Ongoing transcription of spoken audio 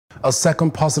A second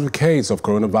positive case of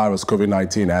coronavirus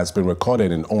COVID-19 has been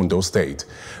recorded in Ondo State.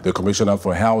 The Commissioner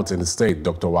for Health in the state,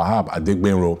 Dr. Wahab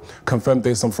Adegbenro, confirmed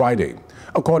this on Friday.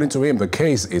 According to him, the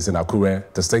case is in Akure,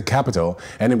 the state capital,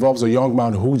 and involves a young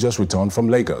man who just returned from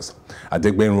Lagos.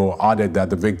 Adegbenro added that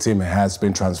the victim has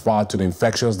been transferred to the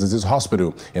infectious disease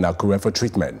hospital in Akure for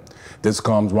treatment. This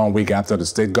comes 1 week after the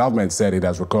state government said it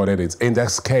has recorded its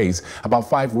index case about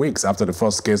 5 weeks after the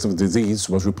first case of the disease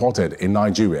was reported in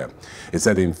Nigeria. It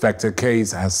said the infected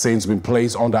case has since been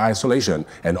placed under isolation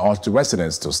and urged the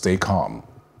residents to stay calm.